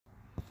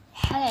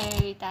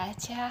Hello，大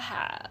家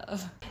好。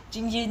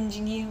今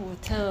天我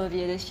特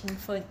别的兴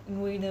奋，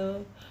因为呢，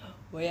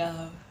我要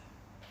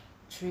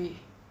去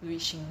旅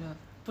行了，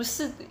不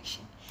是旅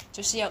行，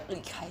就是要离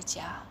开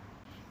家，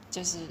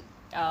就是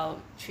要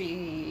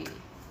去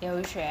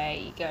留学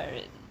一个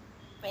人，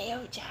没有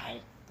家人，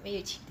没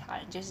有其他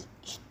人，就是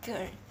一个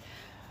人。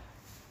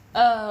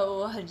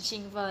我很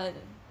兴奋，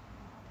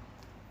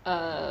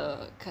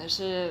可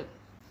是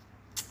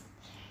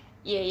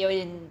也有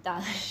点担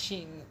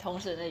心，同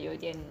时呢有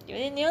点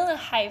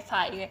害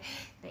怕，因为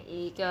每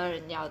一个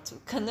人要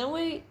住，可能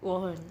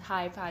我很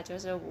害怕，就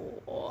是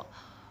我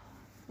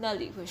那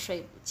里会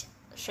睡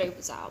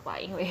不着吧，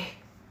因为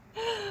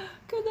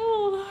可能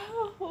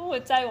我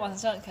在网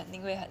上肯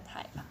定会很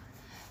害怕。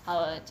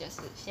好了，就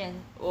是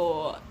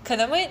我可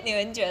能你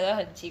们觉得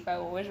很奇怪，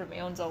我为什么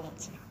用中文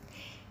讲？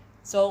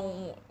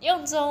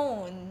用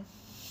中文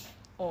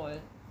我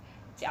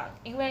讲，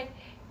因为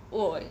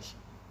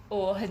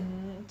我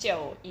很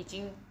久已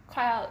经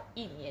快要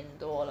1年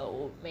多了，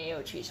我没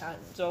有去上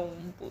中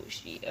文补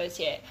习，而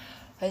且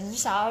很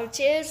少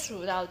接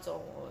触到中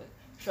文，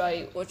所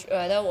以我觉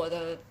得我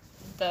的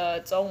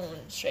中文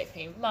水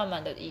平慢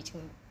慢的已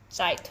经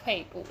在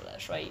退步了，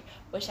所以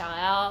我想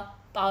要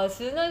保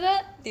持那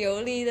个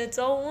流利的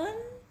中文，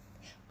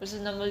不是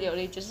那么流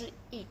利，就是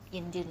一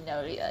点点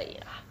流利而已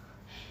啦。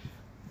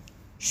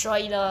所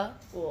以呢，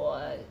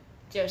我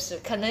就是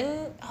可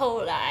能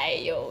后来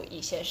有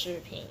一些视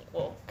频，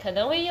我可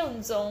能会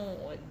用中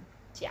文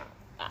讲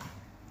吧，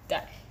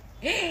对，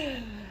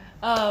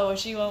我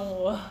希望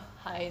我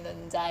还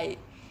能再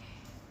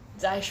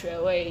学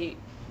会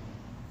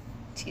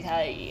其他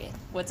的语言，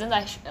我正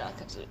在学了，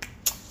可是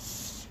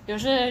有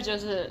时就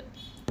是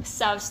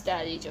self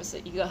study 就是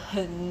一个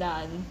很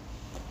难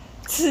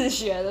自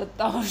学的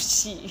东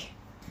西。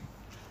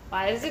我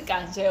还是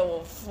感谢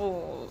我父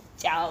母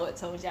教我，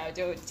从小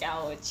就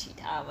教我其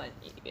他门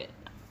语言。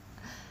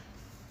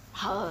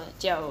好，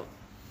就，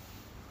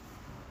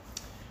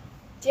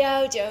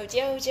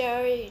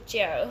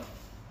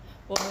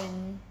我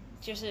们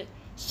就是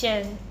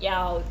先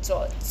要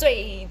做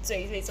最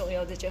重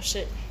要的就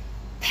是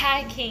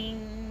packing。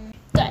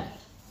对，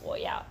我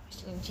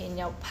今天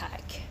要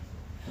pack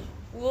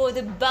我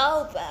的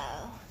包包，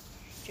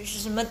就是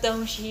什么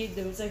东西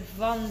都在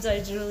放在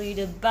这里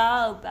的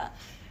包包。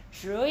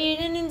所以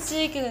呢，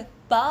这个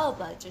包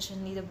包就是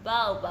你的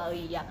包包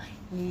一样，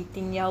一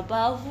定要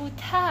保护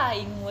它，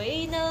因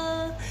为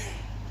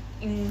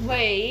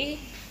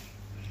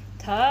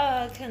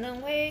它可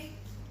能会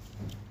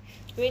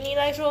对你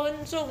来说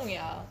很重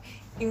要，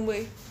因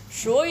为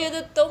所有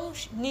的东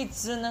西你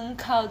只能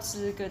靠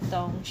这个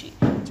东西，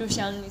就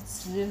像你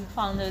吃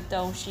饭的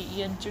东西一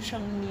样，就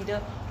像你的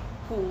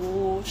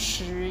伙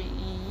食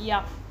一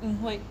样，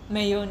因为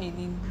没有你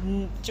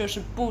就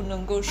是不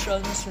能够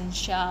生存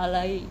下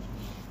来。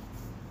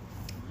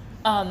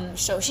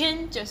首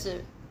先就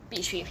是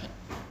必需品，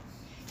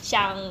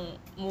像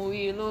沐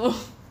浴露，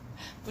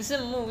不是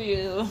沐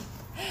浴露，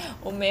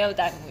我没有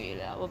带沐浴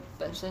露，我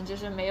本身就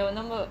是没有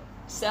那么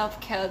self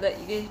care 的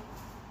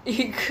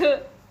一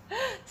个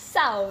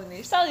少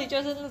女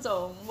就是那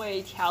种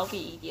会调皮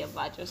一点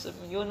吧，就是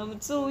没有那么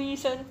注意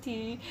身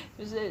体，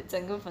就是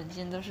整个房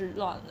间都是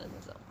乱的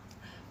那种，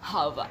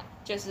好吧，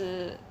就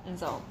是那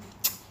种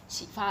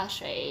洗发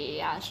水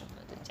呀、什么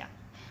的这样。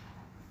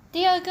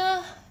第二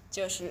个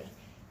就是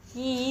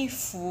衣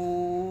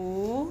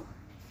服，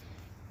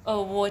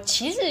我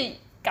其实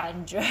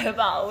感觉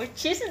吧，我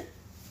其实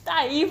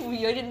带衣服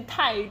有点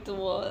太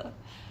多了，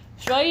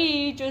所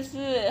以就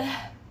是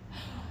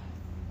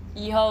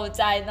以后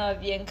在那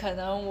边可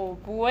能我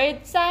不会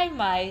再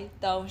买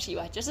东西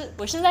吧，就是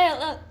我现在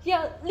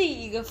要立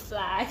一个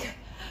flag，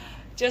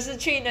 就是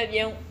去那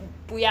边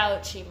不要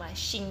去买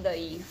新的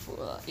衣服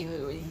了，因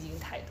为我已经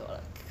太多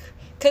了，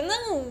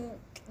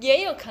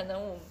也有可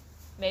能我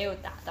没有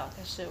达到，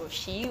但是我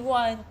希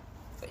望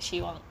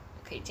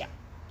可以这样。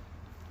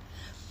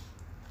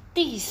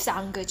第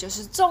三个就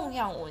是重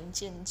要文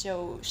件，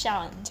就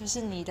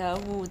是你的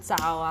护照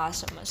啊，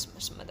什么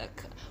的，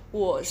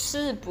我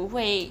是不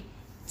会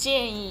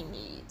建议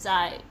你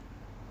再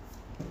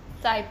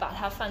把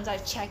它放在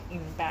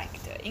check-in bag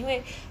的，因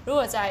为如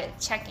果在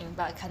check-in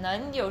bag， 可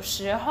能有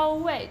时候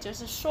会就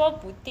是说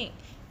不定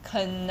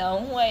可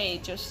能会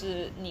就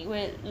是你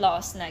会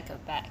lost 那个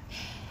bag，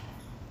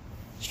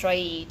 所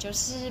以就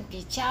是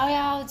比较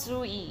要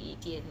注意一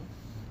点。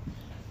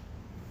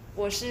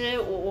我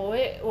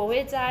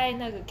会在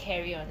那个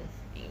carry on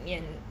里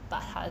面把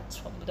它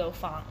全部都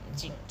放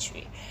进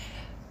去，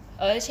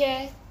而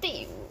且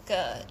第5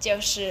个就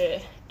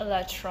是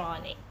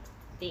electronic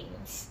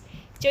things，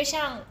 就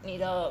像你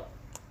的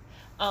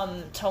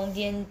充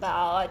电宝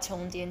啊、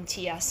充电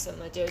器啊什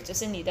么，就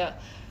是你的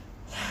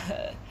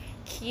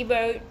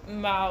keyboard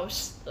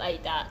mouse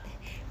like that。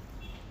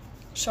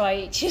所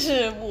以其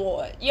实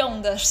我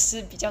用的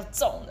是比较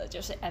重的，就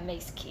是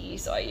MX key，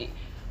 所以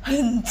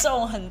很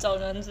重，你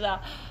知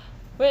道？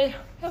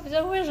要不知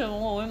道为什么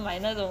我会买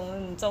那种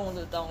很重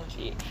的东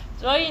西，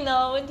所以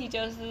呢，问题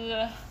就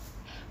是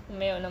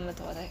没有那么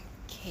多的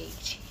key。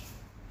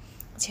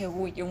且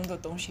我用的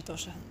东西都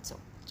是很重，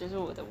就是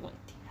我的问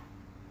题啦。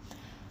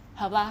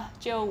好吧，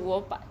就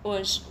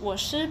我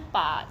是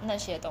把那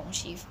些东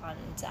西放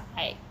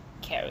在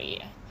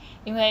carrier，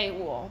因为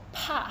我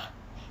怕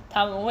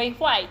他们会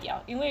坏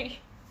掉，因为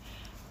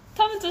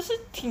他们只是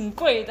挺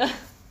贵的。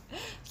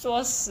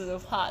说实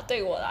话，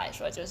对我来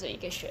说，就是一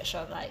个学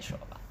生来说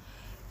吧，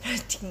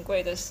挺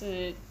贵的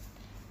是，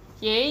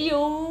也有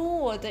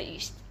我的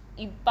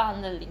一半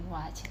的零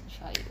花钱，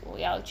所以我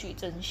要去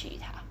珍惜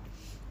它。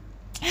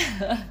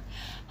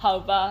好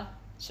吧，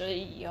所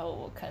以以后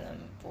我可能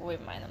不会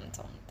买那么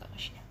重的东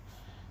西。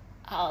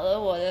好了，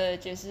我的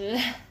就是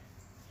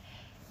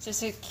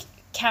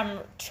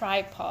camera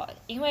tripod，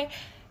因为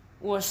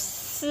我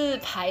是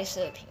拍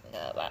摄品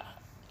的吧，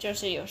就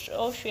是有时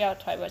候需要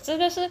tripod，这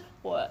个是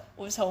我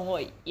从我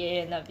爷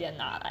爷那边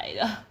拿来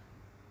的，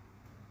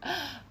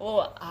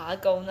我阿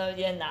公那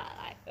边拿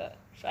来的，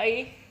所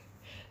以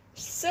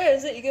虽然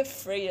是一个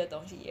free 的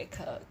东西，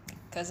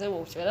可是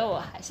我觉得我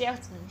还是要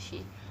珍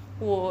惜。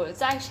我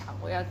在想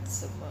我要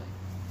怎么，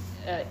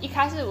一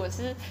开始我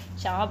是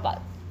想要把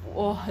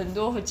我很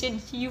多件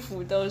衣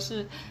服都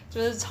是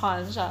就是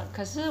穿上，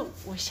可是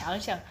我想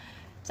想，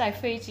在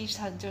飞机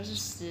上就是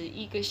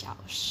11个小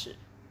时，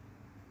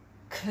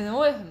可能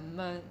会很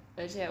闷，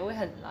而且会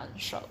很难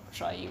受，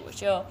所以我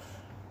就，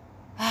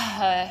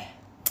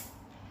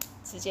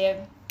直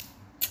接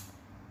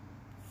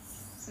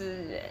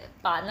是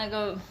把那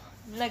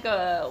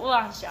个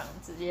妄想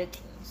直接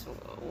停住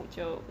了。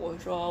我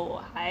说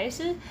我还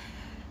是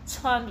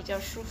穿比较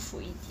舒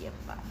服一点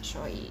吧，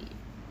所以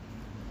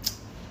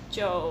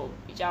就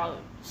比较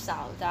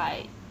少带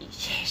一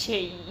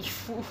些衣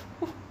服，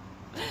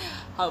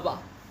好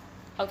吧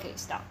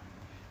？OK，stop。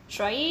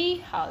所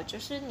以好，就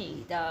是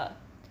你的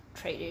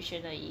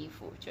tradition 的衣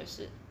服就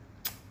是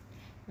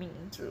民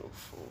族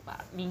服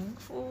吧，民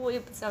服我也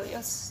不知道要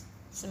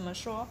怎么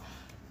说。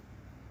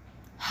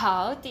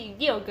好，第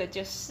6个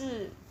就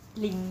是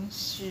零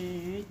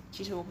食。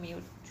其实我没有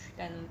取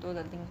代那么多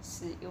的零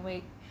食，因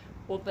为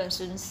我本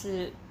身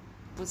是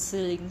不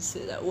吃零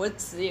食的，我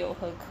只有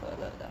喝可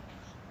乐的。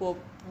我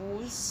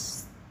不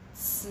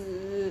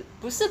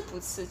是不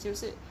吃，就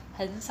是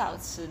很少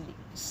吃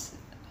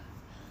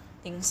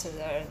零食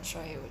的人，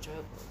所以我觉得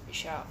我必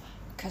须要。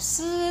可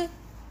是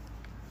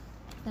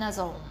那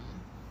种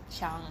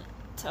像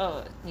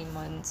你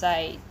们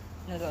在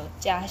那种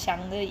家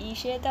乡的一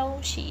些东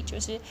西，就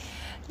是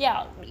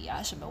料理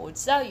啊什么，我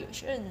知道有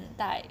些人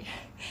带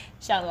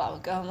像老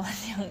干妈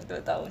那样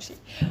的东西，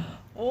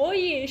我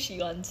也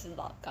喜欢吃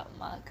老干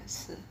妈，可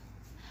是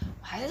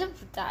我还是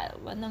不带了，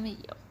我那么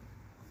油，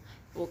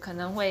我可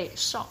能会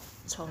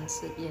从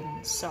这边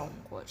送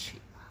过去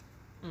吧，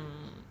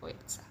我也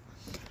不知道。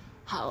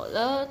好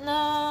了，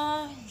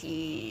那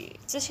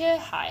这些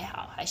还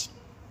好还行，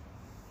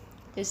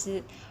就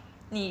是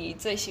你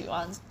最喜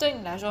欢对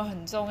你来说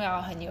很重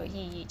要、很有意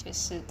义就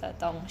是的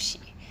东西，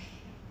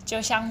就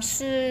像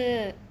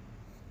是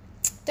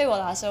对我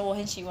来说，我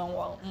很喜欢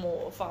玩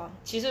魔方。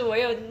其实我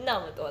有那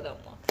么多的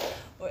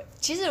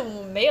其实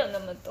我没有那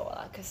么多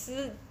啦，可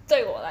是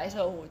对我来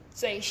说，我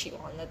最喜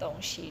欢的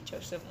东西就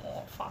是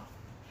魔方，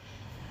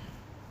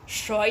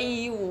所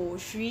以我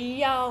需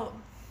要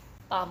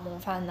把魔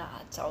方拿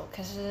走，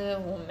可是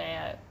我没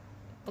有，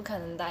不可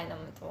能带那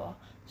么多，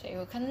所以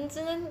我可能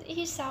只能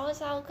一少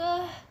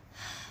个，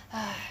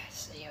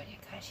是有点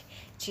可惜。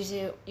其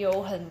实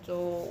有很多，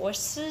我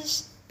是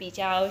比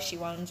较喜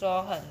欢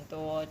做很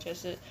多就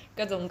是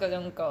各种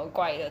各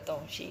怪的东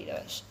西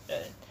的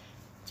人，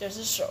就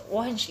是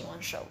我很喜欢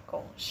手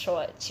工，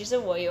所以其实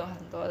我有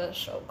很多的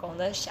手工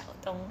的小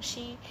东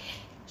西，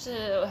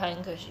是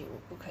很可惜我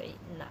不可以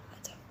拿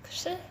走，可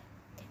是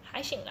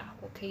还行啦，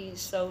我可以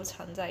收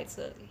藏在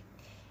这里，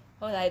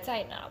后来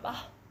再拿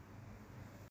吧。